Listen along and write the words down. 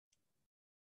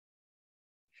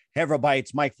Hey, everybody,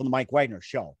 it's Mike from the Mike Wagner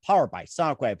Show, powered by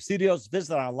Sonic Web Studios.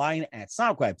 Visit online at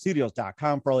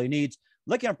sonicwebstudios.com for all your needs.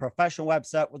 Looking at a professional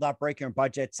website without breaking your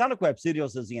budget, Sonic Web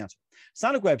Studios is the answer.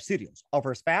 Sonic Web Studios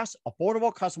offers fast,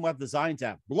 affordable custom web designs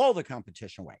at below the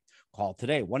competition rate. Call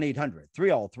today,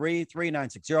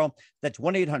 1-800-303-3960. That's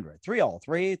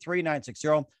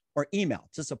 1-800-303-3960, or email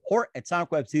to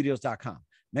support@sonicwebstudios.com.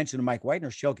 Mention the Mike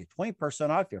Wagner Show, get 20%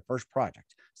 off your first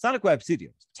project. Sonic Web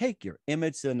Studios, take your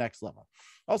image to the next level.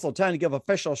 Also, time to give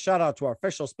official shout out to our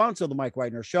official sponsor of the Mike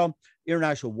Wagner Show,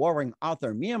 international warring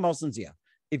author Mia Mosensia.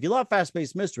 If you love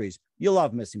fast-paced mysteries, you'll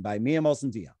love Missing by Mia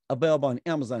Mosensia, available on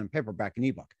Amazon in paperback and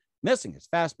ebook. Missing is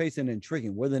fast-paced and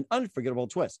intriguing with an unforgettable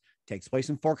twist. Takes place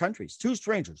in 4 countries, 2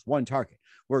 strangers, 1 target,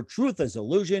 where truth is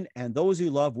illusion and those you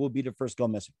love will be the first go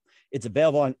missing. It's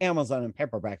available on Amazon in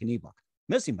paperback and ebook.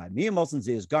 Missing by Mia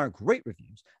Mosensia has garnered great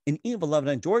reviews and even beloved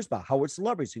and endorsed by Howard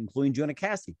celebrities, including Jonah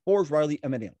Cassidy, Forbes, Riley,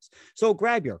 and Millennials. So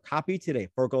grab your copy today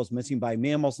for it goes Missing by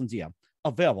Mia Mosensia,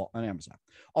 available on Amazon.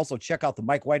 Also, check out the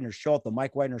Mike Wagner Show at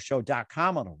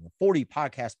themikewagnershow.com on over 40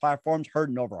 podcast platforms, heard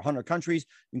in over 100 countries,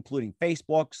 including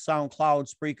Facebook, SoundCloud,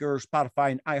 Spreaker,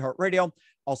 Spotify, and iHeartRadio.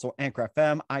 Also, Anchor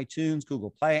FM, iTunes,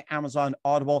 Google Play, Amazon,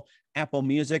 Audible, Apple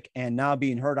Music, and now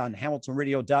being heard on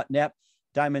HamiltonRadio.net,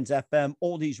 Diamonds FM,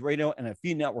 Oldies Radio, and a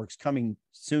few networks coming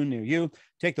soon near you.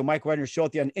 Take the Mike Wagner Show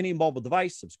on any mobile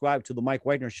device. Subscribe to the Mike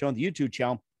Wagner Show on the YouTube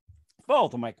channel. Follow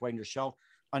the Mike Wagner Show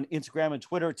on Instagram and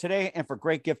Twitter today. And for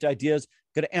great gift ideas,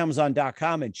 go to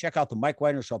Amazon.com and check out the Mike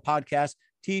Wagner Show podcast.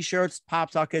 T-shirts,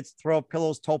 pop sockets, throw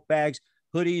pillows, tote bags,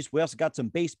 hoodies. We also got some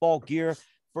baseball gear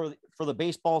for the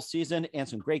baseball season and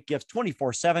some great gifts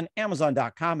 24/7.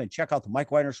 Amazon.com and check out the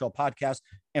Mike Wagner Show podcast.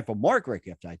 And for more great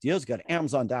gift ideas, go to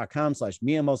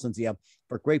Amazon.com/Mia Mosensia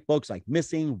for great books like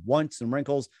Missing, Once, and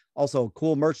Wrinkles. Also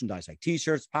cool merchandise like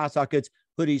T-shirts, pop sockets,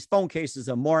 hoodies, phone cases,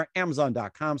 and more.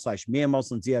 Amazon.com/Mia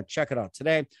Mosensia. Check it out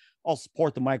today. Also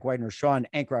support the Mike Wagner Show on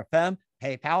Anchor FM,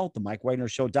 PayPal,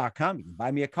 themikewagnershow.com. You can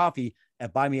buy me a coffee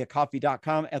at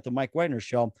buymeacoffee.com at the Mike Wagner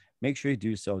Show. Make sure you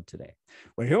do so today.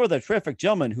 We're here with a terrific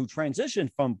gentleman who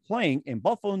transitioned from playing in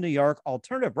Buffalo, New York,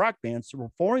 alternative rock bands to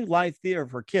performing live theater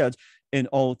for kids in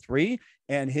 2003.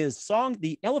 And his song,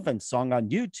 The Elephant Song, on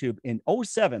YouTube in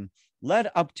 2007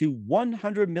 led up to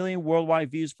 100 million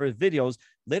worldwide views for his videos,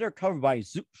 later covered by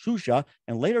Shusha,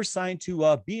 and later signed to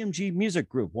BMG Music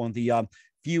Group, one of the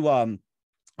few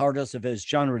artists of his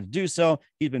genre to do so.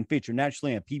 He's been featured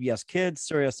nationally on PBS Kids,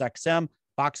 Sirius XM,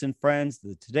 Fox and Friends,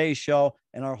 The Today Show,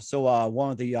 and also one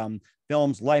of the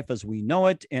films Life as We Know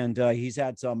It. And he's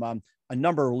had some a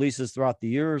number of releases throughout the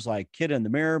years, like Kid in the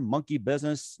Mirror, Monkey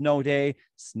Business, Snow Day,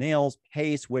 Snail's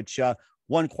Pace, which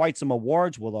won quite some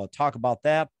awards. We'll talk about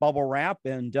that. Bubble Wrap,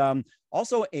 and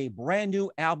also a brand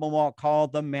new album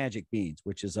called The Magic Beans,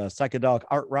 which is a psychedelic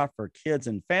art rock for kids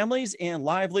and families. And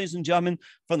live, ladies and gentlemen,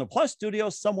 from the Plus Studio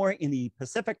somewhere in the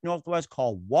Pacific Northwest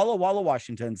called Walla Walla,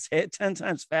 Washington. Say it 10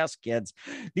 times fast, kids.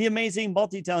 The amazing,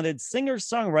 multi-talented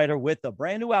singer-songwriter with the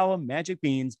brand new album, Magic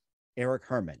Beans, Eric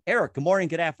Herman. Eric, good morning,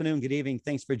 good afternoon, good evening.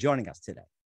 Thanks for joining us today.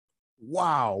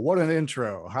 Wow, what an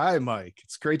intro. Hi, Mike.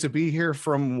 It's great to be here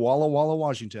from Walla Walla,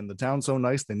 Washington. The town's so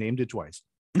nice, they named it twice.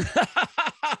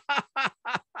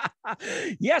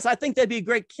 Yes, I think that'd be a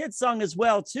great kid song as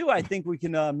well, too. I think we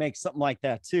can make something like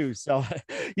that, too. So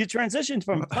you transitioned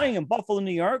from playing in Buffalo,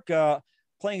 New York,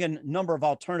 playing in a number of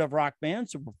alternative rock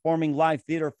bands, to performing live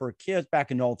theater for kids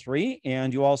back in 2003.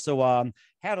 And you also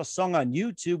had a song on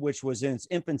YouTube, which was in its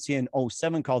infancy in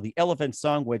 2007, called The Elephant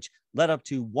Song, which led up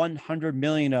to 100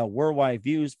 million worldwide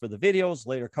views for the videos,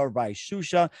 later covered by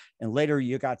Shusha. And later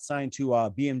you got signed to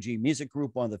BMG Music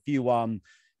Group, one of the few,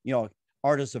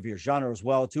 artists of your genre as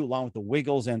well, too, along with the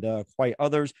Wiggles and quite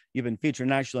others. You've been featured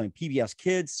nationally in PBS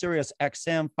Kids, Sirius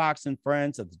XM, Fox and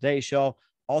Friends, The Today Show.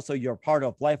 Also, you're part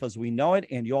of Life as We Know It.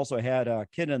 And you also had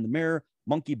Kid in the Mirror,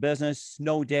 Monkey Business,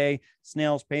 Snow Day,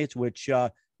 Snail's Pace, which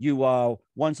you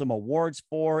won some awards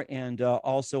for, and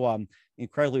also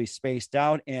incredibly spaced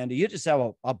out. And you just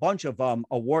have a bunch of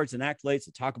awards and accolades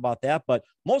to talk about that. But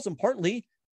most importantly,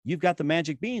 you've got the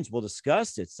Magic Beans we'll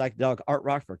discuss. It's psychedelic art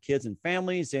rock for kids and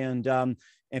families. And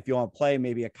if you want to play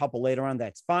maybe a couple later on,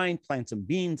 that's fine. Plant some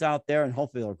beans out there and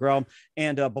hopefully they'll grow.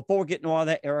 And before we get into all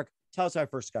that, Eric, tell us how I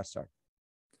first got started.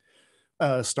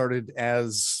 Started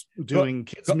as doing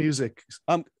kids music.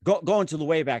 Going to the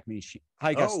Wayback Machine. How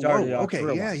you got started.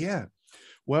 Okay. Yeah.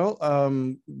 Well,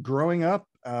 growing up,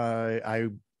 we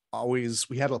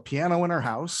had a piano in our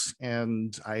house,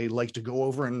 and I like to go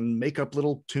over and make up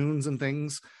little tunes and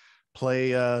things,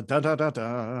 play da da da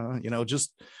da,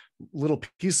 just little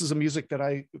pieces of music that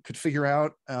I could figure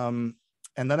out. And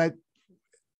then I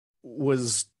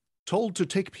was told to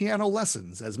take piano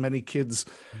lessons, as many kids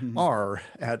are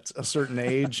at a certain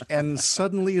age. And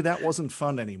suddenly that wasn't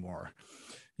fun anymore.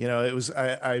 You know, it was,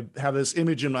 I have this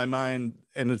image in my mind,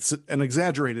 and it's an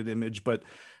exaggerated image, but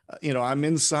you know, I'm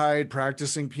inside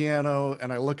practicing piano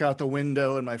and I look out the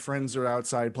window and my friends are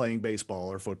outside playing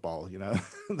baseball or football, you know,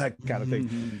 that kind of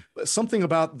thing. But something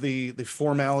about the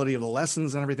formality of the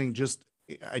lessons and everything, just,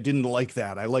 I didn't like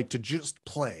that. I like to just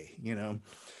play, you know.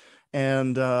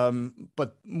 And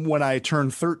but when I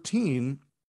turned 13,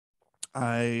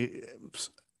 by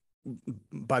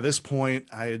this point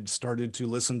I had started to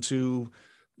listen to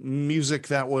music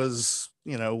that was,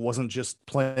 you know, wasn't just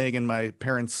playing in my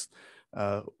parents'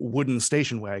 wooden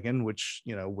station wagon, which,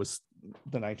 you know, was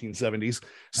the 1970s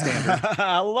standard.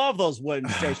 I love those wooden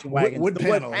station wagons, wood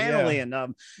paneling, yeah. and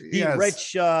the Yes.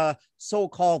 rich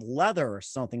so-called leather or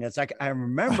something. It's like, I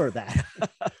remember that.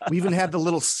 We even had the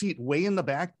little seat way in the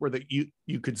back where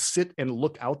you could sit and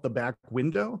look out the back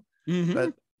window.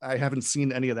 But I haven't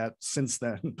seen any of that since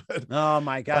then. But, oh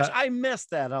my gosh, I missed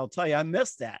that. I'll tell you, I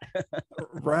missed that.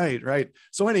 Right.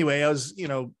 So anyway, I was, you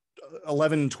know,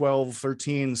 11, 12,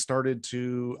 13, started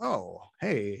to,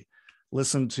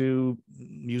 listen to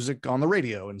music on the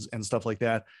radio and stuff like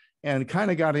that. And kind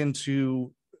of got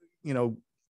into, you know,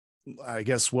 I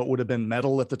guess what would have been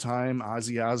metal at the time,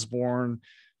 Ozzy Osbourne,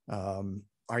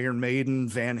 Iron Maiden,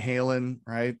 Van Halen,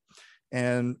 right?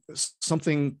 And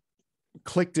something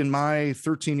clicked in my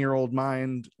 13-year-old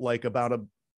mind, like about a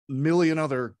million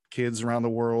other kids around the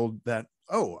world, that,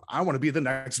 oh, I want to be the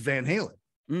next Van Halen.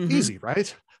 Easy,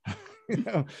 right? You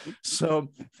know, so,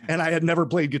 and I had never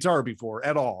played guitar before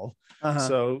at all.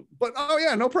 So, but oh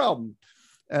yeah, no problem.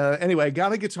 Anyway, I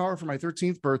got a guitar for my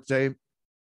 13th birthday,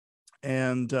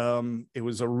 and it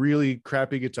was a really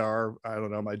crappy guitar. I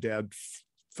don't know, my dad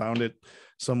found it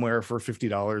somewhere for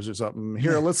 $50 or something.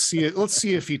 Here, let's see it. Let's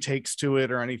see if he takes to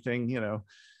it or anything, you know.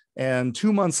 And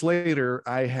 2 months later,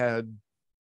 I had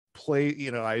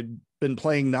I'd been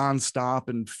playing nonstop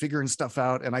and figuring stuff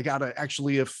out, and I got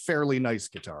actually a fairly nice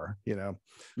guitar, you know,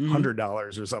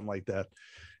 $100 or something like that.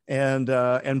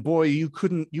 And boy, you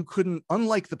couldn't,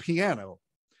 unlike the piano,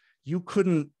 you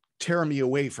couldn't tear me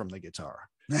away from the guitar.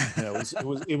 You know,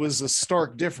 it was a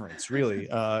stark difference, really.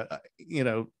 You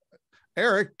know,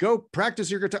 Eric, go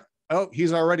practice your guitar. Oh,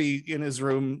 he's already in his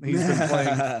room. He's been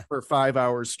playing for 5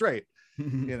 hours straight.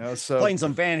 You know, so playing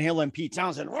some Van Halen, Pete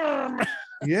Townsend.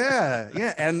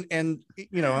 yeah. And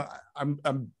you know,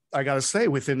 I gotta say,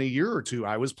 within a year or two,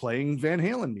 I was playing Van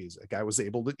Halen music. I was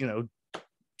able to, you know,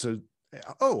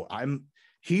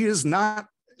 he is not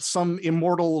some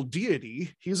immortal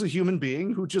deity. He's a human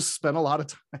being who just spent a lot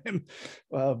of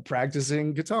time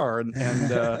practicing guitar,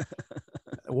 and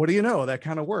what do you know, that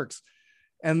kind of works.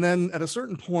 And then at a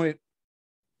certain point,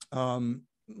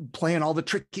 playing all the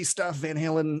tricky stuff, Van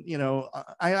Halen, you know,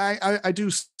 I do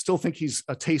still think he's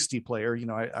a tasty player. You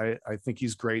know, I think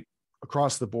he's great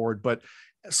across the board, but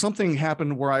something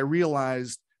happened where I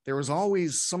realized there was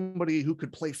always somebody who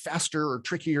could play faster or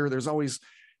trickier. There's always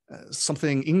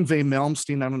something. Yngwie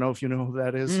Malmsteen, I don't know if you know who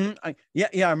that is.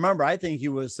 Yeah, I remember. I think he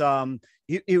was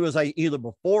he was like either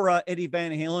before Eddie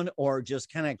Van Halen or just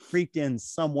kind of creeped in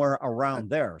somewhere around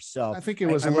there. So I think it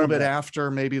was a little bit after,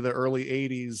 maybe the early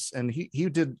 80s, and he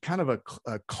did kind of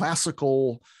a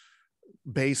classical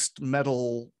based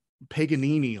metal,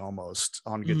 Paganini almost,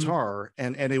 on guitar,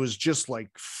 and it was just like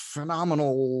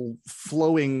phenomenal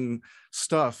flowing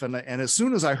stuff. And as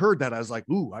soon as I heard that, I was like,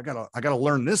 ooh, I gotta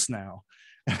learn this now.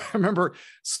 And I remember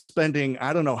spending,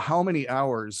 I don't know how many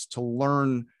hours to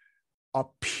learn a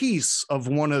piece of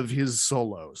one of his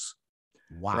solos.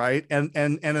 Wow. Right. And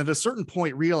at a certain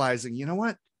point realizing, you know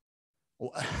what,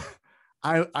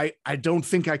 I don't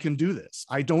think I can do this.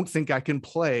 I don't think I can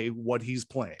play what he's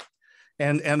playing.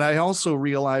 And I also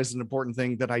realized an important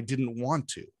thing, that I didn't want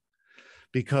to,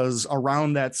 because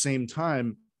around that same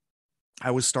time,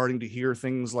 I was starting to hear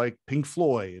things like Pink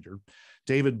Floyd or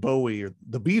David Bowie or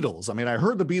the Beatles. I mean, I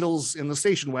heard the Beatles in the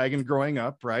station wagon growing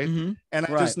up, right? And I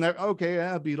just never, okay,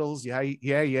 yeah, Beatles,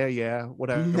 yeah,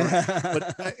 whatever.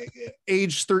 But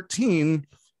age 13,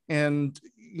 and,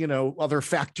 you know, other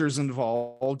factors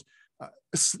involved,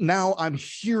 now I'm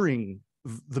hearing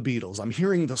the Beatles. I'm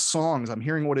hearing the songs. I'm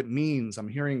hearing what it means. I'm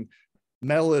hearing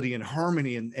melody and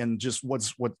harmony and just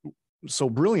what's so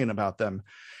brilliant about them.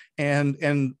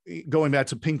 And going back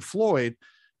to Pink Floyd,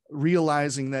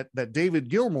 realizing that David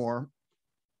Gilmour,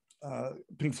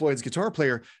 Pink Floyd's guitar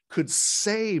player, could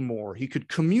say more. He could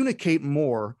communicate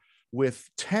more with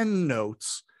 10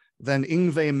 notes than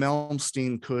Yngwie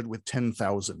Malmsteen could with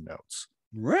 10,000 notes.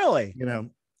 Really? You know,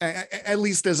 at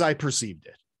least as I perceived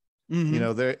it. You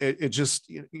know, it just,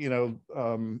 you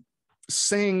know,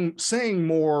 saying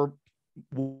more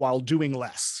while doing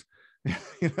less.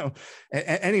 You know,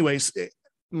 anyways,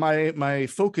 my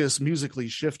focus musically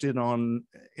shifted on,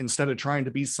 instead of trying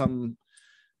to be some,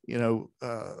 you know,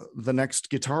 the next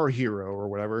guitar hero or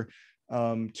whatever,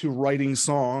 to writing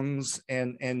songs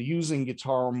and using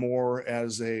guitar more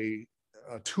as a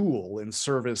tool in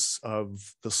service of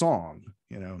the song,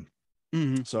 you know.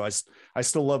 Mm-hmm. So I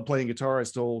still love playing guitar. I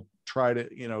still try to,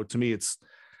 you know, to me, it's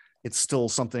still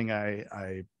something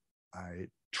I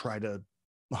try to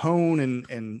hone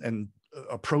and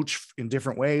approach in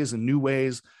different ways and new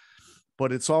ways,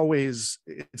 but it's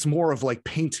more of like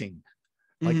painting,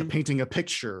 like Mm-hmm. painting a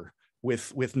picture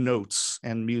with notes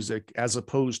and music, as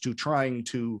opposed to trying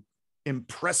to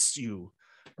impress you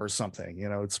or something. You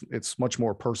know, it's much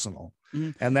more personal.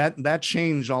 Mm-hmm. And that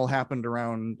change all happened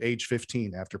around age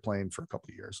 15 after playing for a couple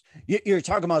of years. You're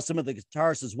talking about some of the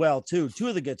guitars as well, too. Two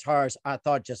of the guitars I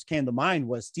thought just came to mind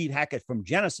was Steve Hackett from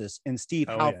Genesis and Steve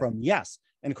Howe from Yes.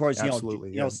 And of course, Absolutely,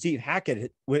 you know, Steve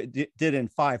Hackett did in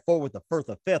 5/4 with the Firth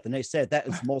of Fifth, and they said that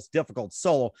is the most difficult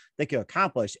solo they could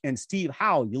accomplish. And Steve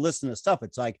Howe, you listen to stuff,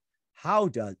 it's like, how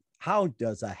does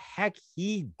the heck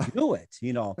he do it?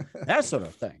 You know, that sort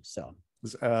of thing. So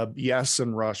Yes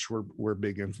and Rush were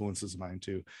big influences of mine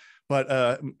too.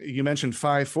 But you mentioned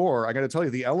 5/4. I got to tell you,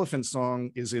 the Elephant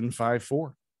song is in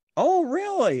 5/4. Oh,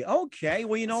 really? Okay.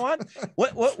 Well, you know what?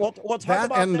 We'll talk that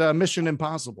about and that. Mission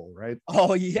Impossible, right?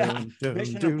 Oh, yeah.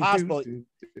 Mission Impossible.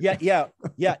 Yeah.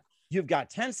 You've got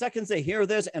 10 seconds to hear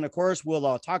this. And of course,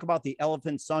 we'll talk about the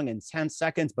Elephant song in 10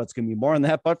 seconds, but it's going to be more than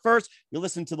that. But first, you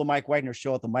listen to the Mike Wagner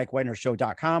Show at the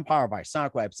MikeWagnerShow.com, powered by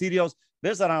Sonic Web Studios.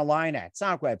 Visit online at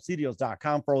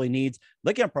sonicwebstudios.com for all your needs.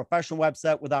 Look at a professional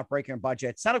website without breaking your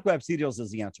budget. Sonic Web Studios is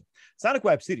the answer. Sonic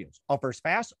Web Studios offers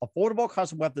fast, affordable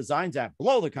custom web designs that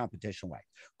blow the competition away.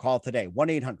 Call today,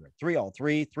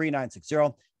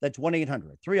 1-800-303-3960. That's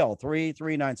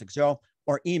 1-800-303-3960.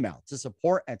 Or email to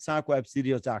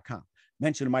support@sonicwebstudios.com.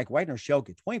 Mention the Mike Wagner Show,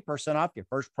 get 20% off your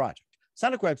first project.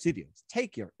 Sonic Web Studios,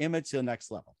 take your image to the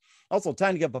next level. Also,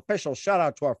 time to give official shout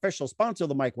out to our official sponsor of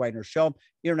the Mike Wagner Show,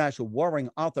 international warring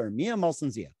author Mia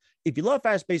Molson-Zia. If you love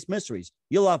fast-paced mysteries,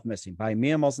 you'll love Missing by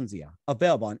Mia Molson-Zia,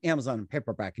 available on Amazon in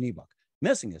paperback and ebook.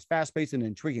 Missing is fast-paced and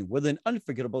intriguing with an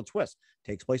unforgettable twist.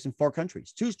 Takes place in 4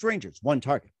 countries, 2 strangers, 1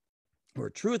 target, where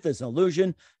truth is an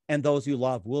illusion and those you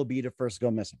love will be the first to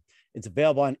go missing. It's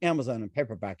available on Amazon in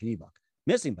paperback and ebook.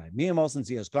 Missing by Mia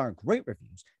Molson-Zia has garnered great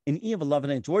reviews and even loved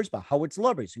and enjoyed by Howard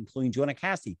celebrities, including Joanna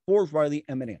Cassidy, Forbes Riley,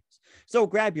 and many others. So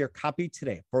grab your copy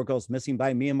today before it goes missing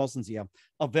by Mia Molson-Zia,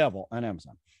 available on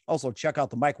Amazon. Also, check out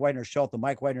the Mike Wagner Show at the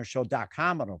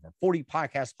MikeWagnerShow.com on over 40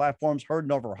 podcast platforms, heard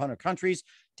in over 100 countries.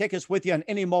 Take us with you on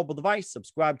any mobile device.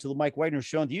 Subscribe to the Mike Wagner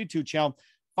Show on the YouTube channel.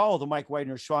 Follow the Mike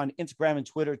Wagner Show on Instagram and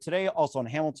Twitter today. Also on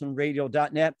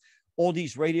HamiltonRadio.net,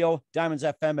 Oldies Radio, Diamonds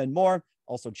FM, and more.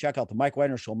 Also check out the Mike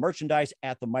Wagner Show merchandise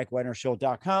at the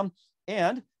MikeWagnerShow.com.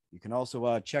 And you can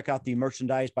also check out the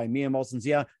merchandise by Mia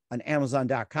Molson-Zia on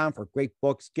Amazon.com for great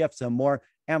books, gifts, and more.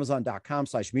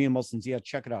 Amazon.com/Mia Molson-Zia.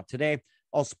 Check it out today.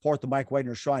 I'll support the Mike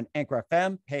Wagner Show on Anchor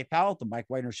FM, PayPal, the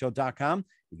MikeWagnerShow.com.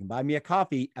 You can buy me a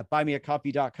coffee at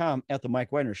buymeacoffee.com at the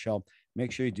Mike Wagner Show.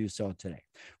 Make sure you do so today.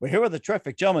 We're here with a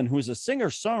terrific gentleman who's a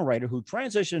singer-songwriter who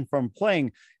transitioned from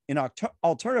playing in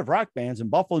alternative rock bands in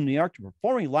Buffalo, New York, to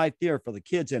performing live theater for the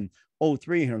kids in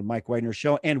 2003 here on the Mike Wagner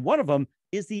Show. And one of them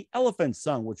is the Elephant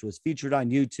song, which was featured on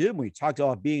YouTube. We talked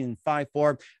about being in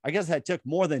 5/4. I guess that took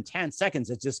more than 10 seconds.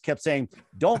 It just kept saying,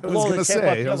 don't blow the tip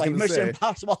up, like Mission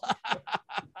Impossible.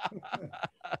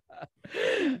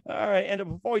 All right. And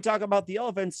before we talk about the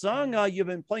Elephant song, you've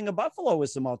been playing in Buffalo with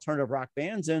some alternative rock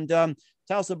bands, and tell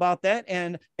us about that,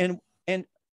 and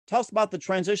tell us about the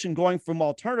transition going from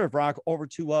alternative rock over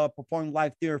to performing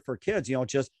live theater for kids. You know,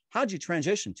 just how'd you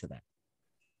transition to that?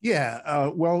 Yeah.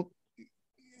 Well,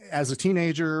 as a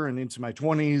teenager and into my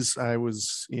 20s, I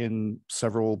was in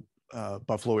several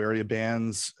Buffalo area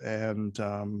bands and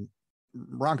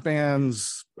rock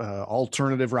bands,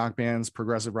 alternative rock bands,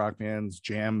 progressive rock bands,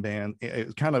 jam band,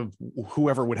 kind of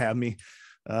whoever would have me.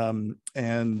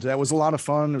 And that was a lot of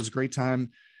fun. It was a great time.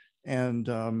 And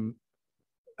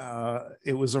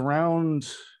it was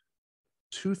around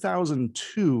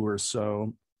 2002 or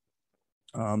so.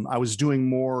 I was doing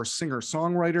more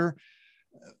singer-songwriter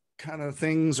kind of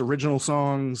things, original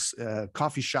songs,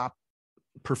 coffee shop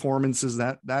performances,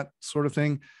 that sort of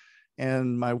thing.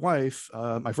 And my wife,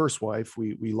 my first wife,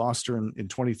 we lost her in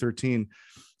 2013,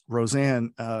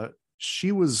 Roseanne,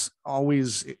 she was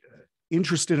always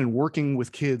interested in working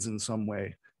with kids in some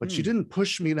way, but she didn't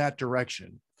push me that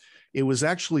direction. It was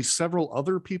actually several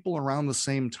other people around the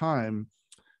same time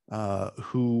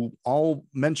who all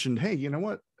mentioned, hey, you know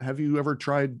what? have you ever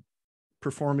tried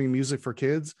performing music for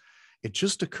kids? It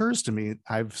just occurs to me,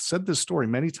 I've said this story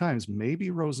many times, maybe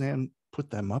Roseanne put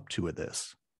them up to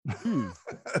this.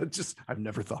 I've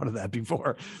never thought of that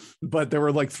before, but there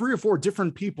were like 3 or 4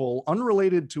 different people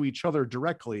unrelated to each other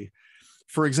directly.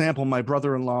 For example, my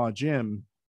brother-in-law, Jim,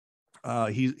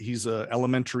 he's a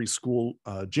elementary school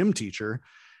gym teacher.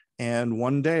 And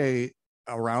one day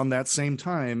around that same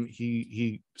time,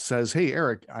 he says, "Hey,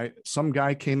 Eric, some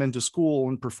guy came into school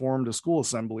and performed a school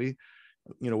assembly,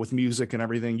 with music and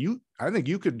everything. I think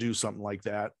you could do something like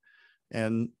that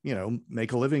and,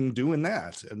 make a living doing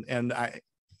that."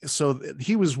 So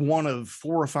he was one of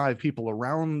 4 or 5 people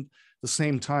around the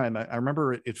same time. I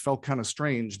remember it felt kind of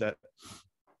strange that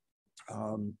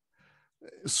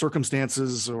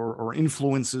circumstances or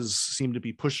influences seemed to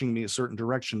be pushing me a certain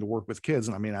direction to work with kids.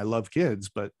 And I mean, I love kids,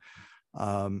 but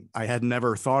I had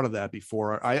never thought of that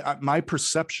before. My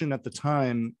perception at the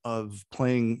time of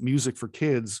playing music for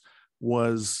kids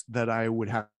was that I would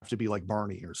have to be like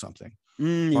Barney or something.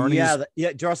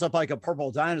 Yeah, dress up like a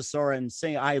purple dinosaur and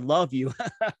sing "I love you."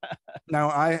 Now,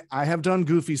 I have done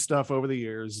goofy stuff over the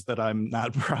years that I'm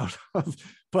not proud of,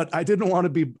 but I didn't want to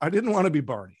be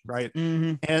Barney, right?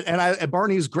 Mm-hmm. And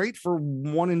Barney is great for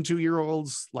 1 and 2 year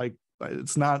olds. Like,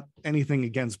 it's not anything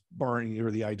against Barney or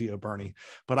the idea of Barney,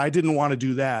 but I didn't want to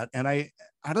do that. And I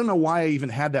don't know why I even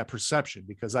had that perception,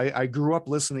 because I grew up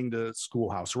listening to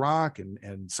Schoolhouse Rock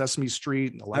and Sesame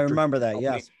Street and Electric. I remember that.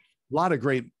 Company. Yes. A lot of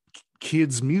great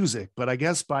kids music, but I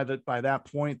guess by that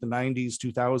point, the 90s,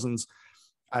 2000s,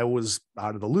 I was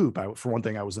out of the loop. For one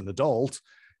thing, I was an adult,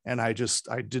 and I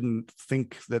didn't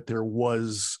think that there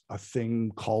was a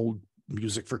thing called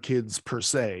music for kids per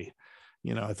se.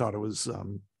 I thought it was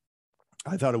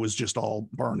just all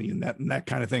Barney and that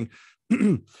kind of thing.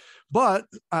 But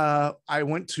I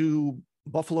went to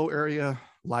Buffalo area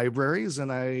libraries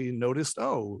and I noticed,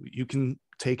 you can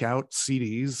take out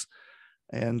CDs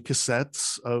and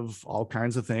cassettes of all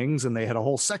kinds of things. And they had a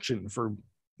whole section for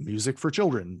music for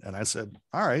children. And I said,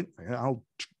 all right,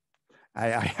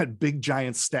 I had big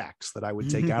giant stacks that I would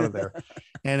take out of there.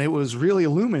 And it was really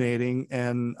illuminating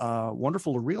and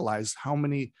wonderful to realize how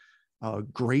many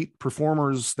great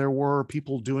performers there were,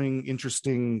 people doing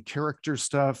interesting character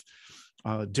stuff,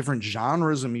 different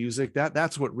genres of music.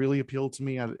 That's what really appealed to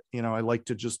me. I like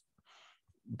to just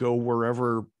go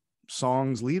wherever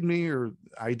songs lead me or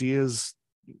ideas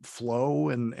flow,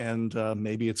 and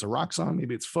maybe it's a rock song,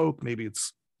 maybe it's folk, maybe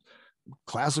it's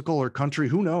classical or country,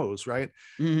 who knows, right?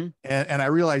 Mm-hmm. And I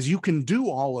realize you can do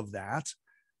all of that.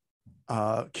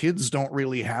 Kids don't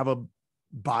really have a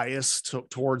bias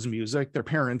towards music. Their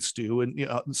parents do, and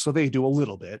so they do a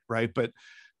little bit, right? But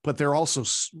they're also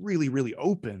really, really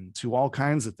open to all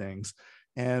kinds of things.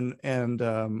 And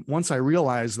once I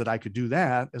realized that I could do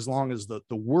that, as long as the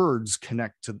words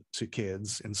connect to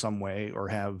kids in some way, or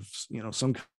have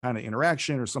some kind of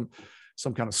interaction or some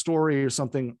kind of story or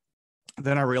something,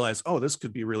 then I realized, this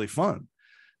could be really fun.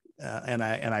 And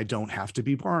I don't have to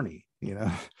be Barney.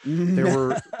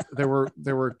 There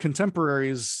were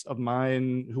contemporaries of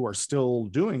mine who are still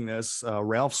doing this.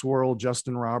 Ralph Swirl,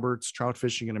 Justin Roberts, Trout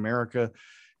Fishing in America,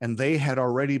 and they had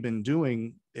already been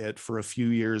doing it for a few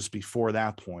years before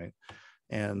that point,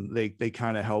 and they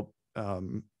kind of helped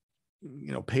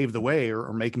pave the way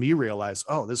or make me realize,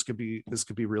 this could be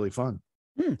really fun.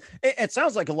 It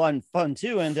sounds like a lot of fun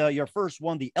too. And your first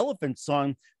one, the Elephant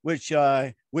Song, which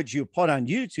you put on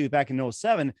YouTube back in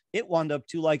 2007, it wound up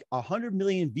to like 100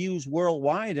 million views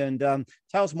worldwide. And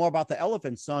tell us more about the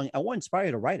Elephant Song and what inspired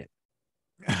you to write it.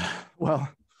 Well,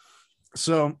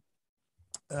 so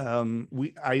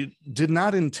I did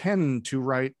not intend to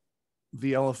write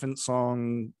the Elephant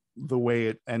Song the way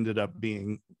it ended up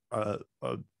being, a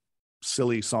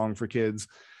silly song for kids.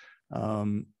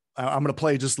 I'm going to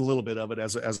play just a little bit of it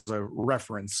as a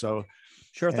reference. So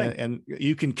sure thing. And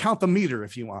you can count the meter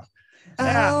if you want.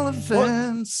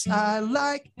 Elephants, I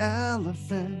like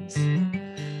elephants.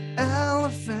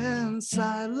 Elephants,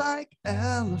 I like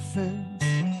elephants.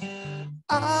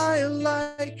 I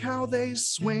like how they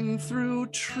swing through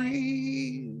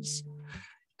trees.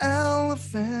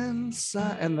 Elephants,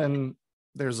 and then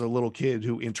there's a little kid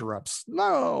who interrupts.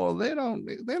 No, they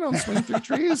don't swing through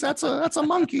trees. That's a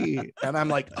monkey. And I'm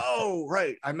like, oh,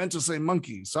 right, I meant to say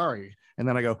monkey. Sorry. And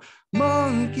then I go,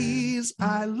 monkeys,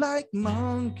 I like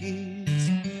monkeys.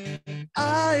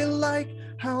 I like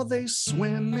how they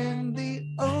swim in the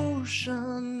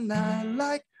ocean. I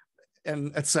like,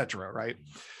 and etc. Right.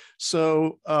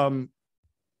 So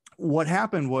what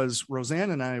happened was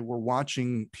Roseanne and I were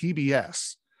watching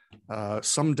PBS,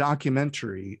 some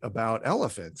documentary about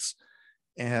elephants.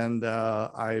 And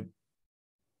I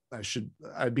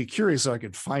I'd be curious if I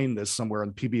could find this somewhere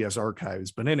on PBS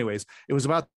archives. But anyways, it was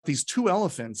about these two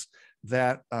elephants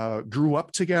that grew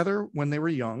up together when they were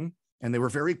young, and they were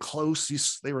very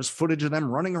close. There was footage of them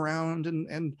running around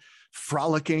and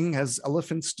frolicking as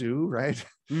elephants do, right?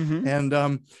 Mm-hmm.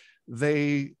 And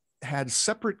they had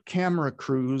separate camera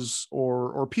crews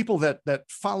or people that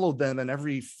followed them, and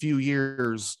every few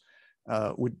years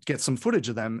would get some footage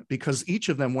of them, because each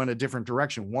of them went a different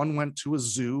direction. One went to a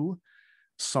zoo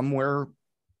somewhere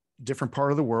different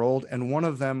part of the world, and one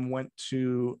of them went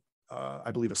to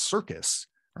I believe a circus,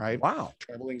 right? Wow.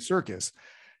 Traveling circus.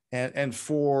 And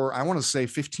for, I want to say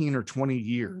 15 or 20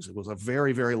 years, it was a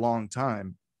very, very long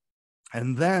time.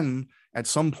 And then at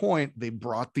some point they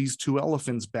brought these two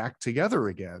elephants back together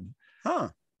again. Huh.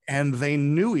 And they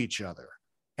knew each other,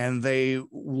 and they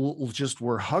just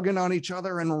were hugging on each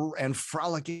other and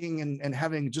frolicking and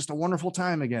having just a wonderful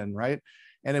time again, right?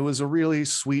 And it was a really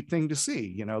sweet thing to see,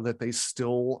 you know, that they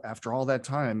still, after all that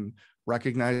time,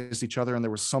 recognized each other, and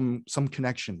there was some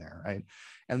connection there, right?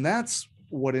 And that's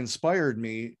what inspired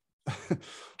me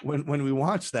when we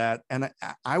watched that. And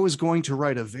I was going to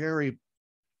write a very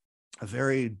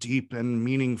deep and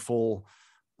meaningful,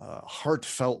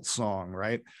 heartfelt song,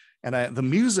 right? And the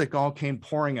music all came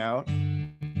pouring out,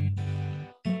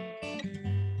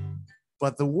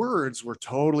 but the words were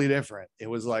totally different. It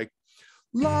was like,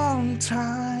 long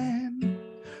time,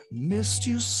 missed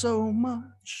you so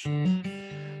much,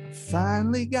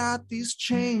 finally got these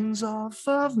chains off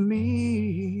of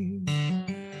me,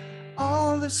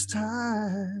 all this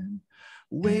time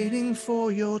waiting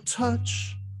for your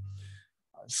touch,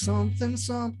 something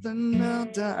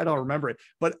I don't remember it,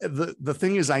 but the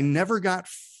thing is, I never got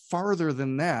farther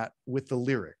than that with the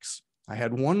lyrics. I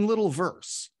had one little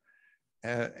verse,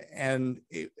 and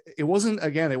it wasn't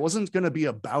going to be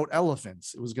about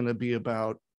elephants. It was going to be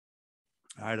about,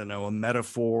 I don't know, a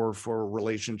metaphor for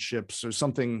relationships or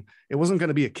something. It wasn't going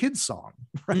to be a kid's song,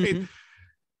 right?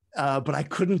 Mm-hmm. But I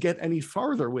couldn't get any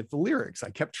farther with the lyrics. I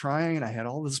kept trying, and I had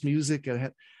all this music,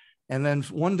 and then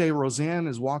one day Roseanne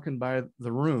is walking by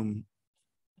the room,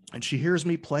 and she hears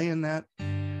me playing that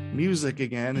music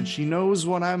again, and she knows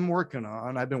what I'm working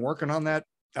on. I've been working on that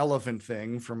elephant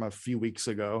thing from a few weeks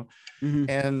ago. Mm-hmm.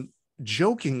 And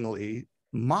jokingly,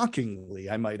 mockingly,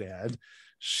 I might add,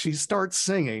 she starts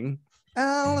singing,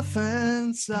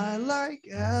 elephants, I like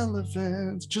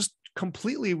elephants, just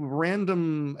completely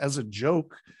random as a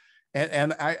joke.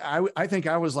 And I think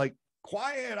I was like,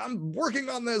 quiet, I'm working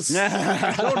on this.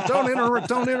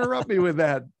 don't interrupt me with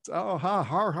that. Oh, ha,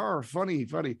 har, har, funny.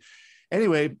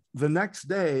 Anyway, the next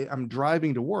day I'm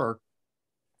driving to work,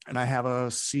 and I have a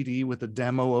CD with a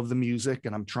demo of the music,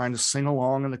 and I'm trying to sing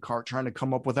along in the car, trying to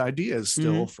come up with ideas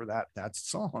still for that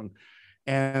song.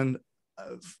 And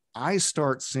I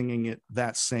start singing it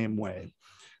that same way.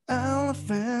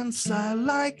 Elephants, I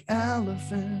like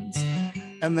elephants.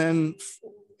 And then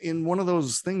in one of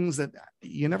those things that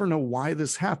you never know why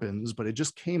this happens, but it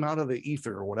just came out of the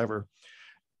ether or whatever,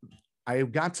 I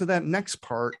got to that next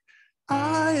part.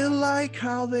 I like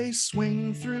how they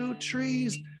swing through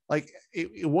trees. Like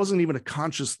it wasn't even a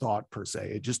conscious thought per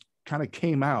se. It just kind of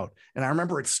came out. And I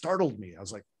remember it startled me. I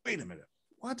was like, wait a minute,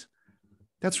 what?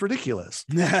 That's ridiculous.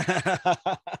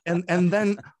 and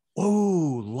then,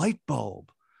 oh, light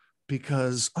bulb.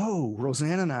 Because,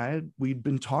 Roseanne and I, we'd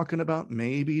been talking about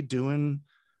maybe doing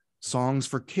songs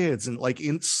for kids. And like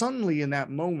suddenly in that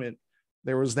moment,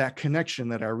 there was that connection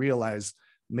that I realized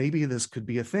maybe this could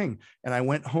be a thing. And I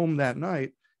went home that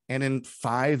night, and in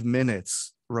 5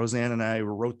 minutes, Roseanne and I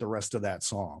wrote the rest of that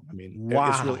song. I mean,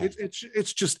 wow.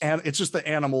 It's just the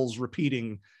animals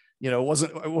repeating, you know,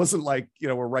 it wasn't like, you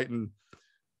know, we're writing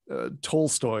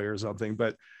Tolstoy or something,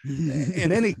 but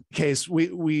in any case,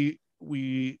 we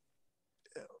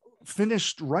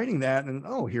finished writing that, and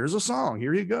here's a song,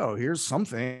 here you go, here's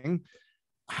something.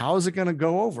 How is it going to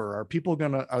go over? Are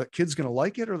kids going to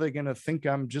like it, or are they going to think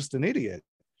I'm just an idiot?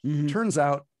 Mm-hmm. Turns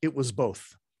out it was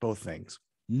both things.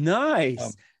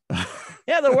 Nice.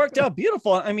 Yeah, that worked out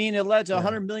beautiful. I mean, it led to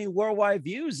 100 million worldwide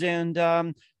views, and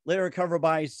later covered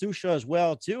by Susha as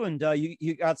well too. And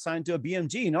you got signed to a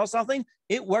BMG. You know something?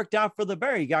 It worked out for the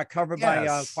bear. You got covered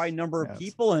by quite a number of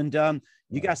people, and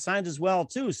you got signed as well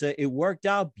too. So it worked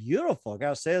out beautiful. I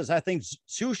gotta say this. I think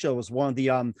Susha was one of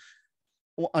the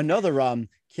another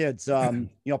kids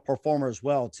performer as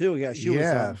well too. Yeah, she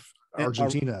was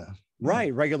Argentina.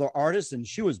 right, regular artist, and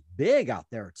she was big out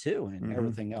there too, and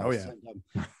everything else. Oh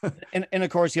yeah. And of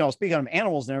course, speaking of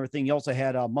animals and everything, you also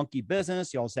had Monkey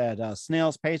Business. You also had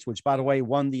Snail's Pace, which, by the way,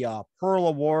 won the Pearl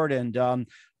Award, and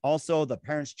also the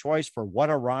Parents' Choice for What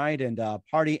a Ride, and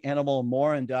Party Animal and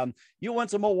more. And you won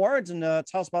some awards, and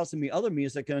tell us about some of the other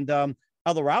music and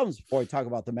other albums before we talk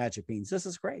about the Magic Beans. This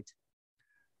is great.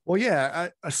 Well, yeah.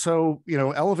 So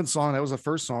Elephant Song, that was the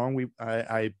first song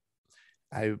I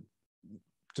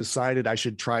decided I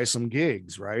should try some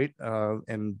gigs, right?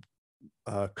 And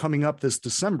coming up this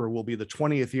December will be the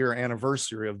 20th year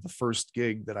anniversary of the first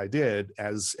gig that I did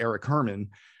as Eric Herman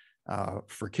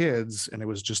for kids. And it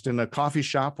was just in a coffee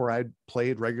shop where I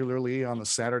played regularly on a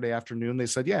Saturday afternoon. They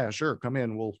said, yeah, sure, come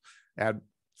in. We'll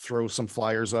throw some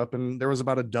flyers up. And there was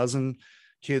about a dozen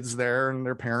kids there and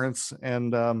their parents.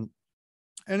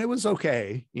 And it was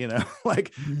okay,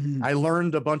 like I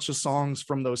learned a bunch of songs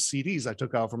from those CDs I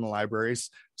took out from the libraries.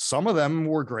 Some of them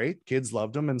were great. Kids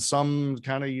loved them. And some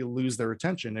kind of you lose their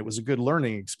attention. It was a good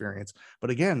learning experience.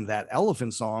 But again, that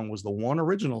Elephant Song was the one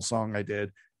original song I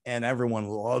did, and everyone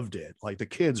loved it. Like the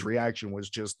kids' reaction was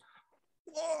just,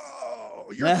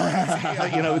 whoa, you're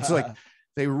crazy. It's like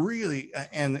they really,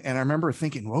 and I remember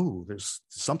thinking, whoa, there's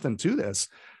something to this.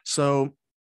 So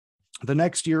the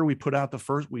next year we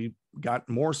got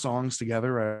more songs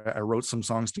together. I wrote some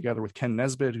songs together with Ken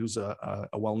Nesbitt, who's a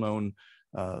well-known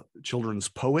children's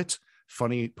poet,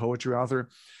 funny poetry author.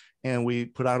 And we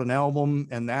put out an album,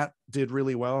 and that did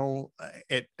really well.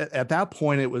 At that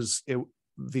point,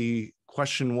 the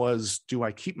question was, do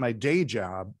I keep my day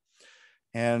job?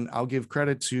 And I'll give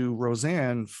credit to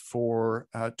Roseanne for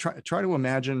try to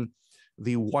imagine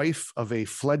the wife of a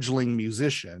fledgling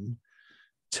musician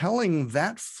telling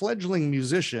that fledgling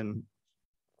musician,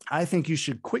 I think you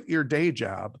should quit your day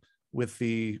job with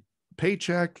the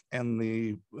paycheck and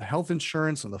the health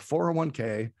insurance and the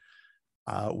 401k.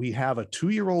 We have a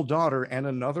 2-year-old daughter and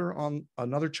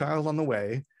another child on the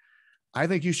way. I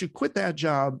think you should quit that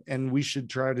job and we should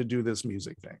try to do this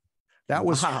music thing. That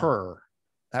was her.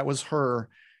 That was her.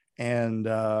 And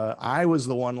I was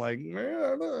the one like,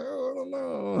 I don't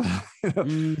know.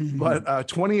 But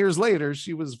 20 years later,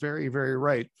 she was very, very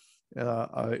right.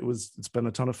 It's been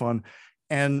a ton of fun.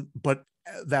 But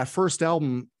that first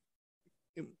album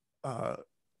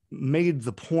made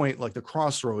the point, like the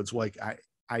crossroads, like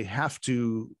I have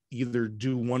to either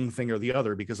do one thing or the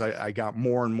other, because I got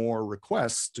more and more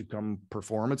requests to come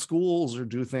perform at schools or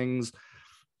do things.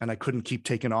 And I couldn't keep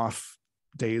taking off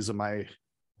days of my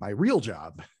real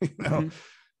job,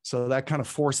 So that kind of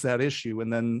forced that issue.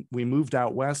 And then we moved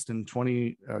out west in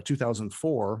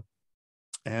 2004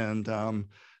 and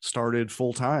started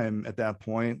full time at that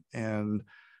point. And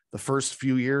the first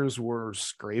few years were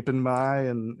scraping by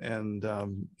and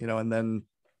then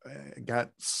got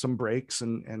some breaks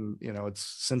and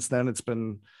since then it's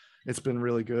been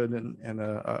really good and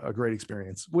a great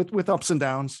experience with ups and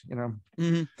downs,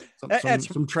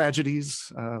 some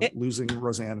tragedies, losing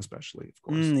Roseanne, especially, of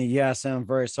course. Yes, I'm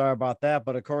very sorry about that.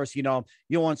 But of course, you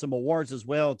won some awards as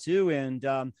well, too. And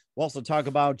we'll also talk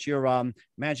about your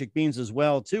Magic Beans as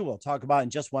well, too. We'll talk about it in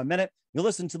just 1 minute. You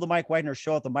listen to the Mike Widener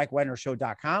Show at the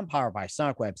MikeWidenerShow.com, powered by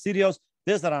Sonic Web Studios.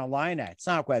 Visit online at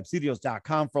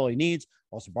sonicwebstudios.com for all your needs.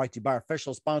 Also brought to you by our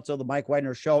official sponsor, the Mike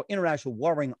Widener Show, international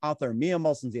warring author Mia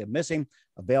Molson's The Missing,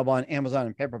 available on Amazon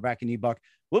and paperback and ebook.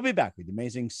 We'll be back with the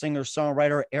amazing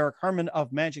singer-songwriter Eric Herman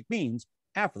of Magic Beans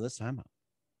after this time out.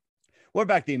 We're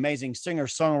back to the amazing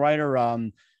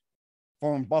singer-songwriter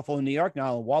from Buffalo, New York,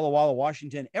 now in Walla Walla,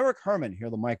 Washington, Eric Herman here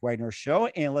on the Mike Widener Show.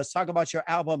 And let's talk about your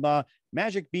album,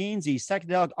 Magic Beans, the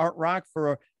psychedelic art rock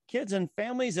for kids and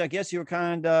families. I guess you were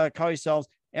kind of call yourselves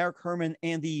Eric Herman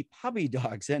and the Puppy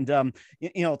Dogs. And, tell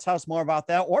us more about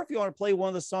that. Or if you want to play one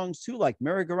of the songs too, like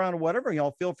Merry Go Round or whatever,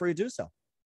 feel free to do so.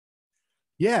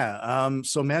 Yeah.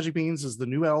 So Magic Beans is the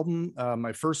new album.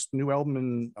 My first new album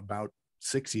in about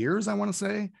 6 years, I want to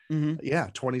say. Yeah.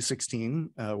 2016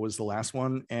 was the last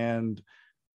one. And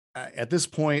at this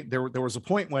point, there was a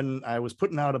point when I was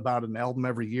putting out about an album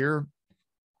every year.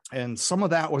 And some of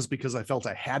that was because I felt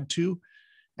I had to.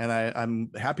 And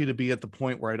I'm happy to be at the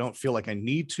point where I don't feel like I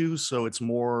need to. So it's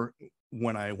more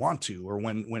when I want to, or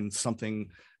when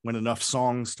enough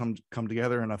songs come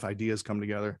together, enough ideas come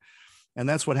together. And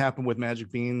that's what happened with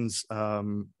Magic Beans.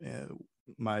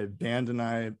 My band and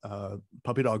I,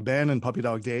 Puppy Dog Ben and Puppy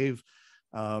Dog Dave,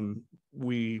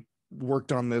 we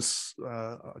worked on this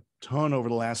a ton over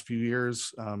the last few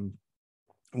years.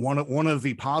 One of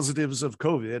the positives of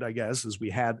COVID, I guess, is we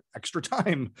had extra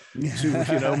time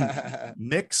to,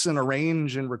 mix and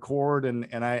arrange and record.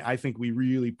 And I think we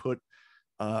really put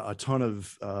a ton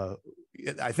of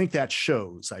I think that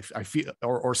shows. I feel,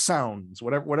 or sounds,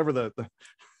 whatever the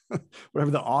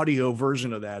whatever the audio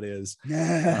version of that is.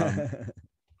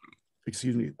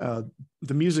 Excuse me.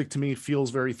 The music to me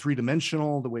feels very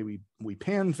three-dimensional, the way we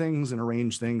pan things and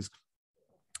arrange things.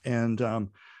 And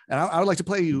I would like to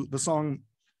play you the song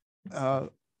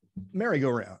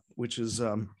Merry-Go-Round, which is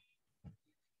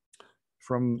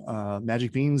from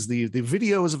Magic Beans. The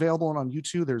video is available on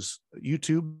YouTube.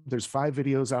 There's 5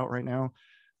 videos out right now.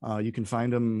 You can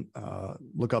find them,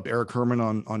 look up Eric Herman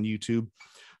on YouTube.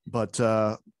 But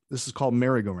this is called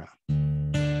Merry-Go-Round.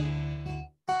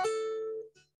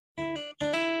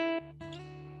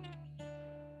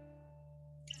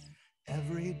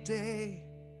 Every day,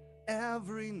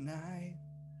 every night,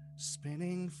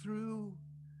 spinning through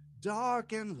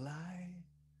dark and light,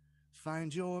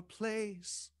 find your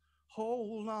place,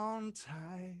 hold on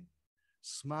tight,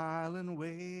 smile and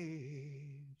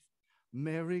wave,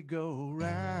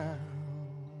 merry-go-round.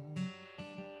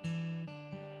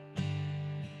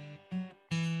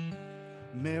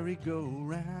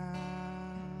 Merry-go-round,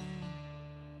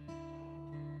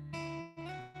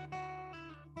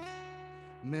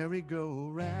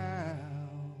 merry-go-round,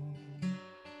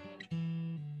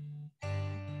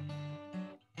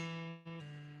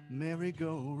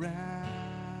 merry-go-round.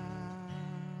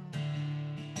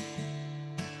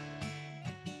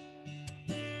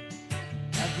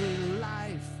 Every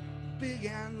life, big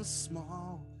and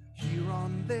small, here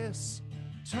on this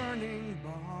turning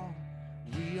ball,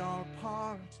 we are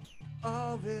part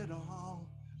of it all.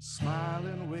 Smile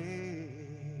and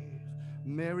wave,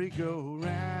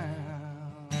 merry-go-round,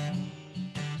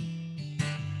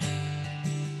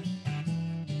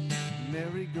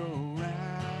 merry-go-round,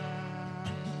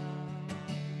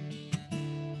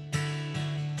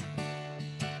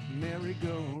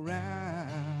 merry-go-round,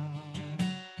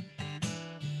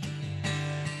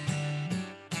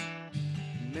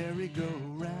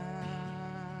 merry-go-round,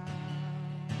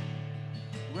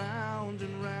 round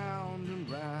and round and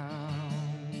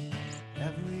round.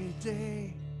 Every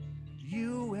day,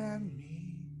 you and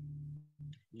me,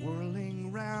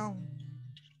 whirling round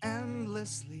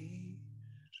endlessly,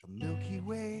 the Milky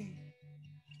Way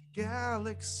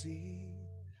galaxy,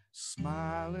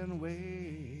 smile and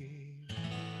wave,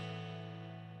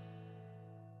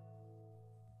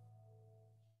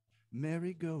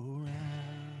 merry-go-round.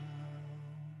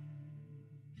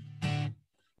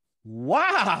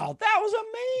 Wow, that was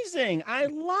amazing. I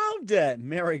loved it.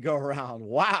 Merry-go-round.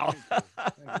 Wow. Thank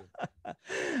you.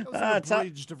 That was an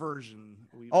abridged version.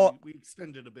 We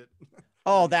extended a bit.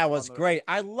 Oh, that was great.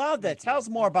 I love that. Tell us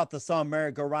more about the song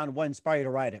Merry-Go-Round. What inspired you to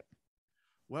write it?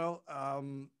 Well,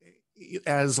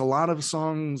 as a lot of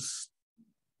songs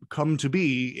come to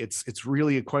be, it's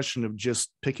really a question of just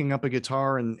picking up a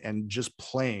guitar and just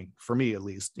playing, for me at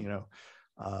least.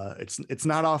 It's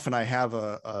not often I have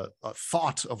a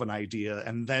thought of an idea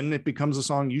and then it becomes a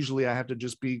song. Usually I have to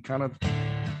just be kind of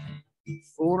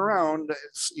fooling around.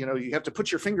 You have to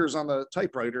put your fingers on the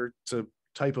typewriter to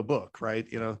type a book, right?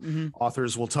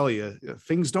 Authors will tell you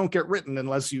things don't get written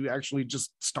unless you actually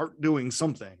just start doing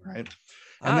something, right?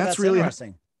 And that's really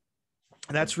interesting.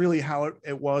 That's really how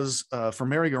it was for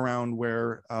Merry-Go-Round,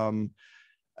 where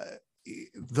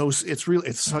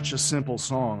it's such a simple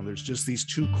song. There's just these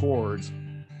 2 chords,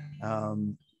 a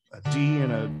D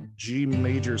and a G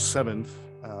major 7th.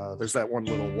 There's that one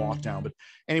little walk down, but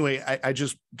anyway, I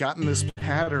just got in this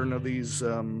pattern of these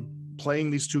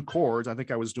playing these 2 chords. I think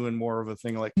I was doing more of a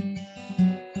thing like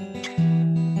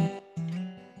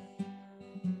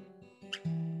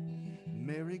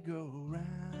merry-go-round.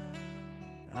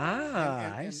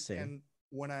 I see. And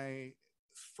when I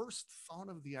first thought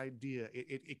of the idea,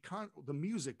 the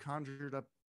music conjured up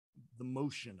the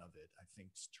motion of it. I think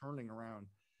it's turning around.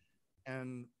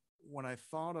 And when I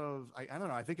thought of, I don't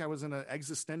know, I think I was in an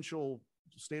existential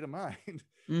state of mind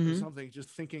or something, just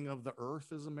thinking of the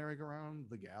earth as a merry-go-round,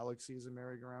 the galaxy as a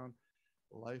merry-go-round.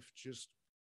 Life just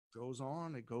goes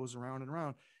on, it goes around and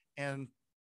around. And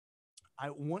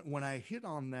when I hit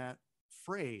on that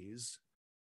phrase,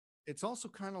 it's also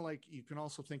kind of like, you can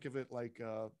also think of it like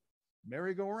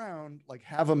merry-go-round, like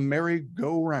have a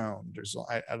merry-go-round.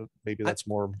 Maybe that's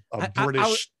more a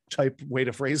British type way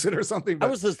to phrase it or something. But I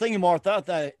was just thinking more, thought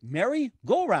that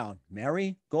merry-go-round,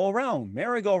 merry-go-round,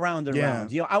 merry-go-round and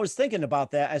round. I was thinking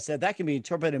about that. I said that can be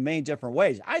interpreted in many different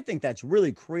ways. I think that's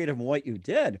really creative in what you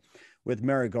did with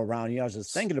merry-go-round. I was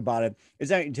just thinking about it. Is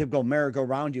that your typical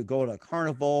merry-go-round? You go to a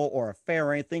carnival or a fair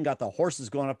or anything, got the horses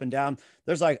going up and down.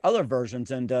 There's like other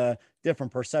versions and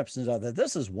different perceptions of it.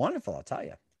 This is wonderful, I'll tell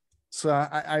you. So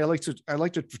I like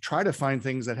to try to find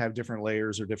things that have different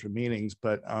layers or different meanings,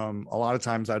 but a lot of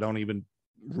times I don't even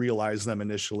realize them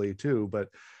initially too. But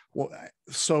well,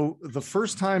 so the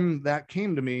first time that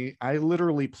came to me, I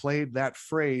literally played that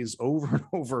phrase over and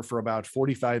over for about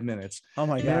 45 minutes. Oh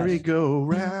my gosh.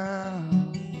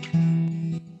 Merry-go-round.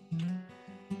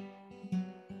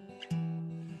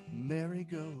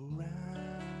 Merry-go-round.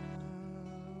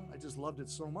 I just loved it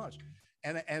so much.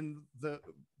 And the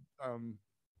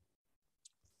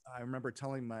I remember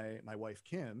telling my wife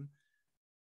Kim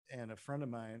and a friend of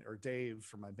mine, or Dave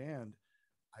from my band,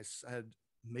 I said,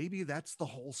 maybe that's the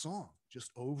whole song,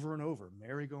 just over and over,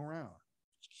 merry-go-round.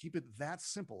 Keep it that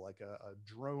simple, like a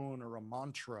drone or a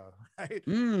mantra, right?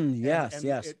 Yes, and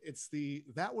yes. It's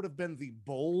that would have been the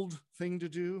bold thing to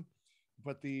do,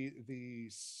 but the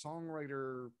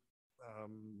songwriter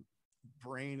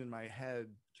brain in my head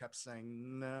kept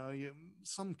saying, no,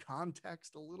 some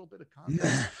context, a little bit of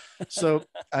context. So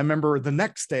I remember the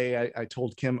next day I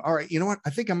told Kim, all right, you know what?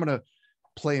 I think I'm going to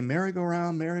play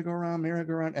merry-go-round, merry-go-round,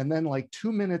 merry-go-round. And then like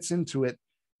 2 minutes into it,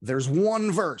 there's one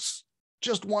verse,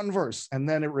 just one verse. And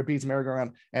then it repeats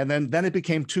merry-go-round. And then it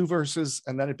became 2 verses.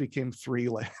 And then it became 3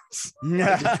 lines.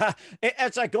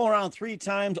 It's like going around 3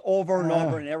 times over and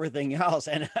over and everything else.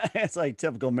 And it's like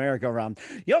typical merry-go-round.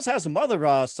 You also have some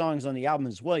other songs on the album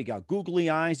as well. You got Googly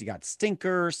Eyes, you got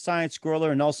Stinker, Side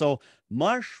Scroller, and also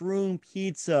Mushroom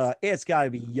Pizza. It's got to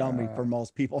be yummy for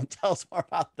most people. Tell us more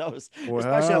about those,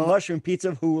 especially on Mushroom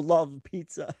Pizza who love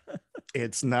pizza.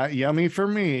 It's not yummy for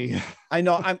me. I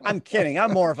know. I'm kidding.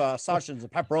 I'm more of a sausage and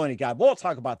pepperoni guy. We'll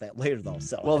talk about that later, though.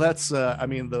 So, well, that's I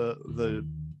mean, the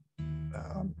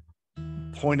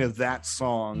point of that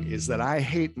song is that I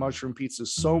hate mushroom pizza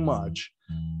so much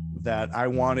that I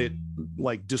want it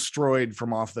like destroyed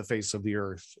from off the face of the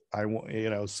earth. I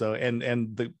want, so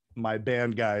and my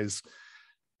band guys,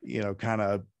 kind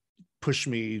of push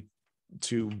me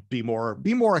to be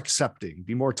more accepting,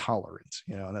 be more tolerant,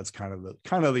 and that's kind of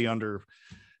the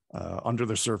under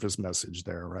the surface message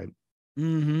there, right?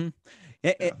 Mm-hmm.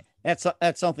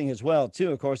 That's something as well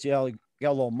too. Of course, you got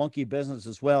a little monkey business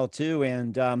as well too,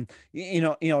 and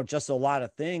just a lot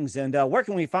of things. And where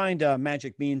can we find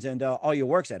Magic Beans and all your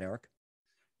works at, Eric?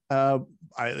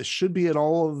 I should be at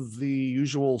all of the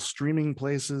usual streaming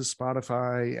places: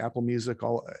 Spotify, Apple Music,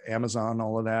 Amazon,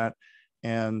 all of that.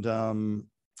 And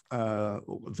I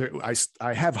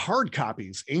have hard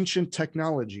copies, Ancient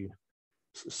Technology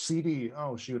CD.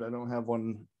 Oh shoot, I don't have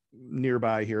one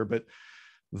nearby here, but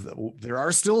there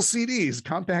are still CDs,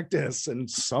 compact discs, and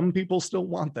some people still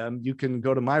want them. You can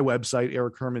go to my website,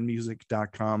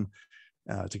 erichermanmusic.com,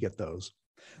 to get those.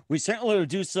 We certainly will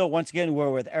do so. Once again,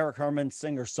 we're with Eric Herman,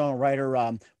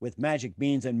 singer-songwriter, with Magic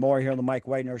Beans and more here on the Mike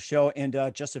Whitener Show. And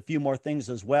just a few more things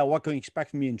as well. What can we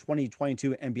expect from you in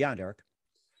 2022 and beyond, Eric?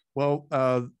 Well,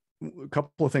 a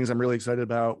couple of things I'm really excited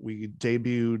about. We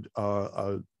debuted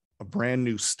a brand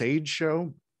new stage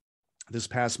show this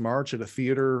past March at a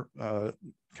theater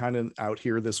kind of out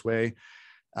here this way.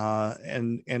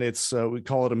 And it's, we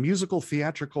call it a musical,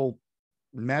 theatrical,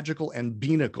 magical, and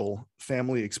beanical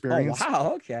family experience. Oh,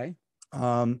 wow. Okay.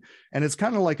 And it's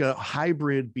kind of like a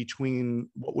hybrid between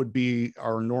what would be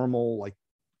our normal like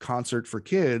concert for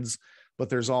kids, but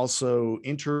there's also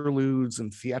interludes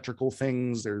and theatrical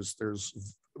things.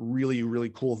 There's really, really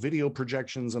cool video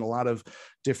projections and a lot of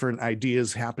different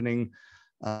ideas happening.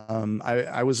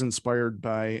 I was inspired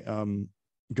by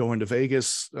going to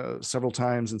Vegas several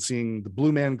times and seeing the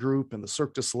Blue Man Group and the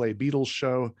Cirque du Soleil Beatles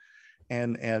show.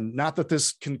 And not that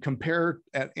this can compare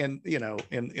in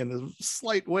a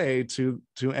slight way to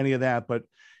any of that, but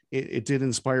it did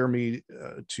inspire me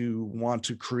to want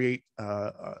to create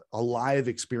a live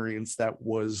experience that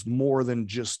was more than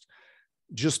just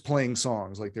playing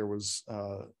songs. Like there was,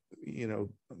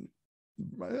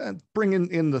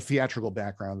 bringing in the theatrical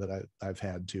background that I've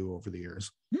had too over the years.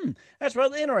 That's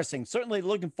really interesting. Certainly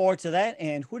looking forward to that.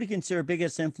 And who do you consider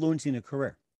biggest influence in your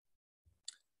career?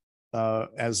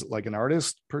 As like an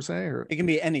artist per se, or it can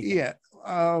be anything. Yeah.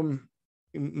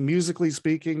 Musically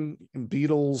speaking,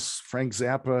 Beatles, Frank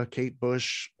Zappa, Kate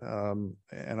Bush. And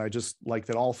I just like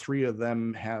that all three of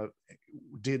them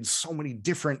did so many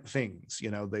different things.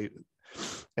 They,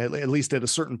 at least at a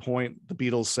certain point, the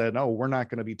Beatles said, "Oh, we're not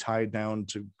going to be tied down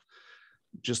to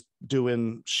just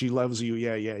doing She Loves You.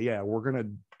 Yeah. We're going to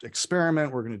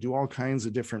experiment. We're going to do all kinds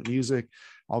of different music,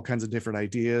 all kinds of different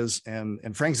ideas." And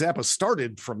Frank Zappa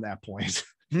started from that point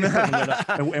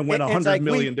and went 100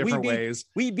 million different ways.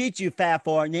 We beat you, Fat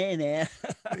Four. Nah.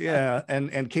 Yeah.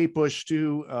 And Kate Bush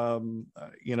too.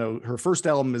 Her first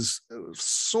album is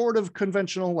sort of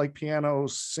conventional, like piano,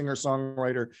 singer,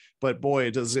 songwriter, but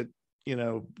boy, does it,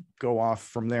 go off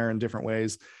from there in different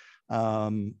ways.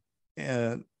 And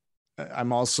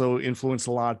I'm also influenced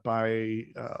a lot by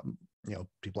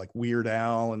people like Weird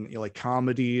Al and like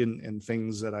comedy and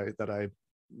things that I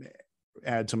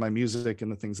add to my music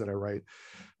and the things that I write.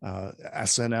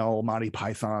 SNL, Monty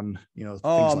Python, things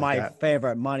like my that.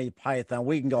 favorite, Monty Python.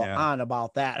 We can go Yeah. on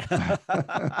about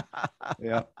that.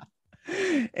 Yeah.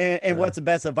 And Sure. what's the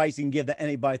best advice you can give to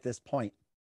anybody at this point?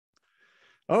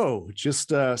 Oh,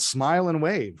 just smile and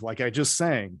wave, like I just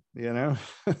sang.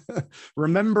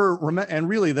 Remember, and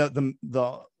really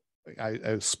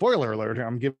spoiler alert,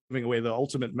 I'm giving away the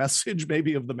ultimate message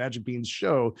maybe of the Magic Beans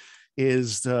show,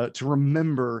 is to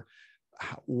remember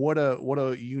what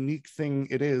a unique thing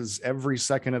it is every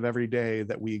second of every day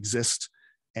that we exist.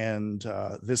 And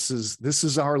this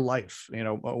is our life.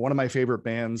 One of my favorite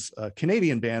bands,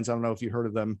 Canadian bands, I don't know if you heard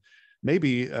of them,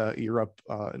 maybe you're up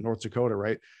in North Dakota,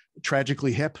 right?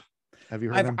 Tragically Hip. Have you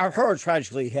heard them? I've heard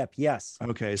Tragically Hip, yes.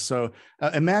 Okay, so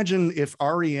imagine if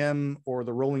REM or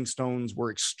the Rolling Stones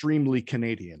were extremely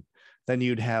Canadian. Then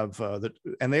you'd have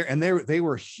they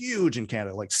were huge in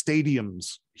Canada, like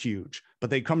stadiums huge, but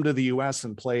they come to the US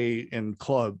and play in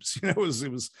clubs. It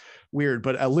was weird.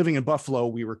 But living in Buffalo,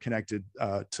 we were connected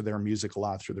to their music a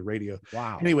lot through the radio.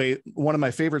 Wow. Anyway, one of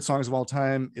my favorite songs of all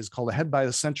time is called Ahead by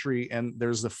the Century. And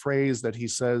there's the phrase that he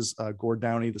says, Gord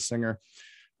Downey, the singer,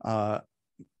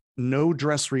 no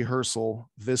dress rehearsal,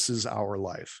 this is our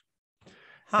life.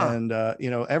 Huh. And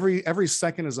every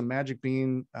second is a magic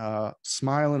bean.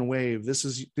 Smile and wave. This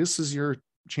is your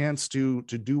chance to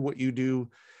do what you do,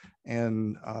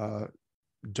 and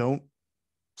don't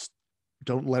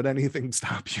let anything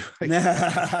stop you.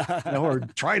 Or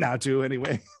try not to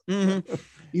anyway. Mm-hmm.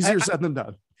 Easier said than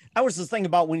done. I was just thinking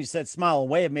about when you said smile and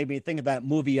wave, it made me think of that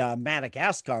movie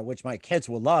Madagascar, which my kids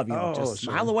will love. Just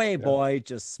smile and wave, boy,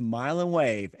 just smile and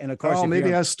wave. And of course,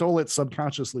 maybe I stole it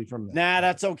subconsciously from that. Nah,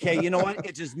 that's okay. You know what?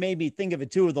 It just made me think of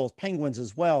it too, of those penguins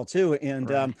as well too. And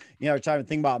right. Trying to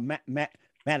think about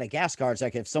Madagascar. It's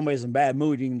like if somebody's in a bad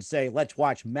mood, you can say, "Let's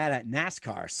watch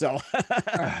NASCAR." So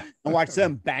and watch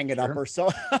them bang it up or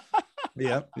so.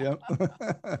 Yep.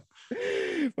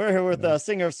 We're here with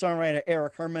singer-songwriter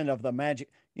Eric Herman of the Magic,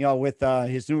 with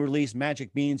his new release,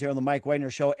 Magic Beans, here on the Mike Wagner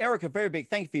Show. Eric, a very big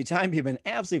thank you for your time. You've been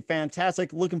absolutely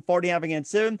fantastic. Looking forward to having you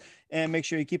soon. And make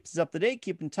sure you keep us up to date,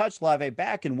 keep in touch, live a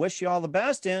back, and wish you all the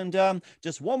best. And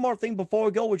just one more thing before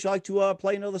we go, would you like to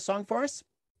play another song for us?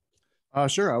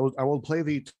 Sure. I will play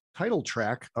the title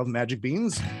track of Magic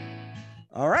Beans.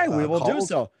 All right, we will do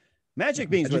so. Magic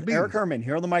Beans with Eric Herman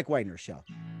here on the Mike Wagner Show.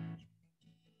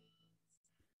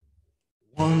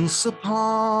 Once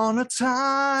upon a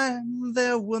time,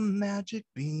 there were magic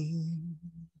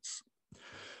beans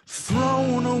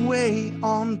thrown away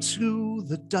onto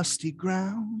the dusty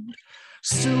ground.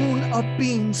 Soon a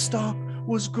beanstalk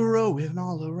was growing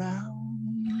all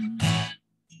around.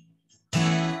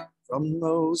 From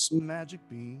those magic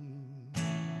beans,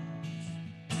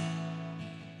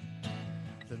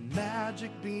 the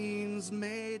magic beans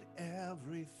made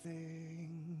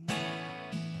everything.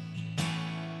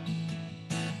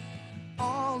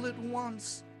 All at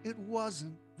once, it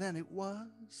wasn't, then it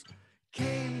was,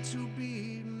 came to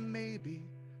be maybe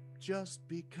just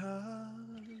because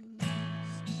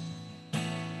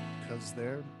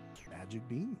they're magic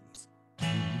beans.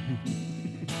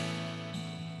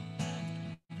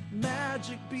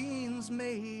 Magic beans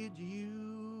made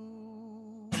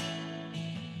you.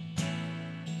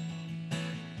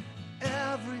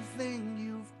 Everything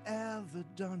you've ever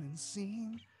done and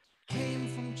seen came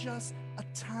from just a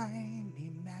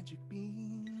tiny magic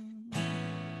bean.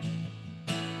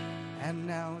 And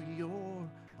now you're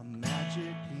a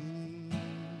magic bean.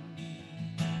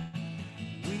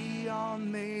 We are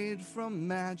made from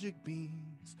magic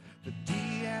beans. The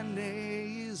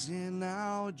DNA is in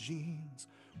our genes,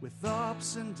 with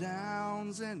ups and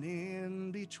downs and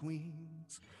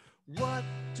in-betweens. What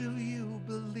do you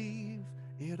believe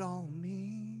it all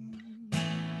means?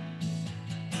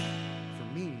 For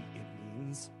me,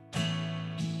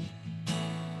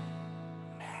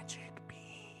 magic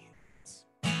beans.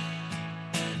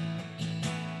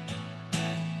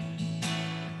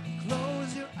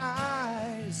 Close your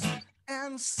eyes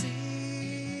and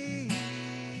see.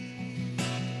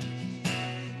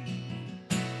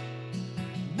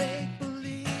 Make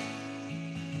believe.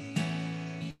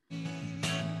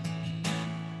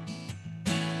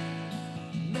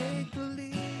 Make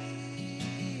believe.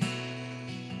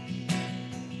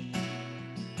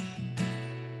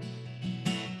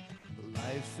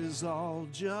 Life is all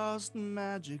just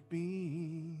magic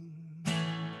beans.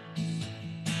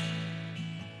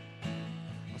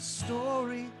 A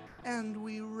story, and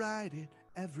we write it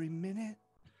every minute.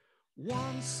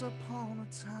 Once upon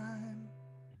a time,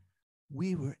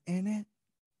 we were in it.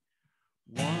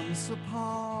 Once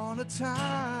upon a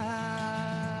time.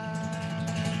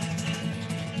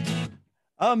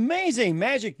 Amazing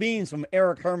Magic Beans from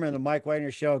Eric Herman and the Mike Wagner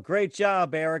Show. Great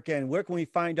job, Eric. And where can we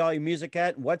find all your music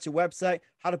at? What's your website?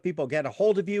 How do people get a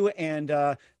hold of you? And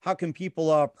how can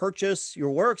people purchase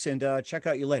your works and check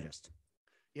out your latest?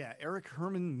 Yeah,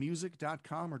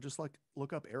 EricHermanMusic.com, or just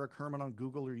look up Eric Herman on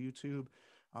Google or YouTube.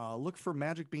 Look for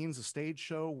Magic Beans, a stage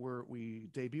show where we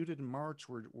debuted it in March.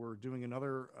 We're doing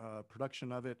another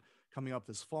production of it coming up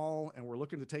this fall, and we're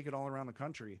looking to take it all around the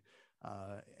country.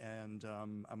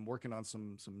 I'm working on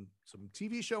some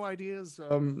TV show ideas.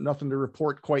 Nothing to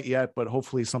report quite yet, but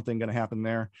hopefully something going to happen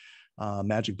there.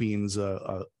 Magic Beans,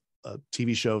 a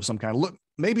TV show of some kind. Look,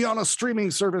 maybe on a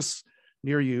streaming service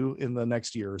near you in the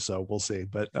next year or so. We'll see.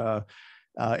 But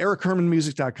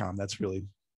EricHermanMusic.com. That's really.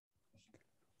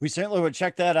 We certainly would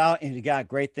check that out, and you got a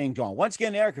great thing going. Once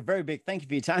again, Eric, a very big thank you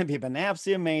for your time. You've been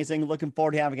absolutely amazing. Looking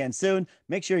forward to having you again soon.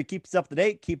 Make sure you keep us up to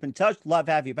date. Keep in touch. Love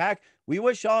to have you back. We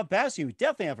wish you all the best. You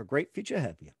definitely have a great future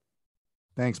ahead of you.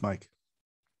 Thanks, Mike.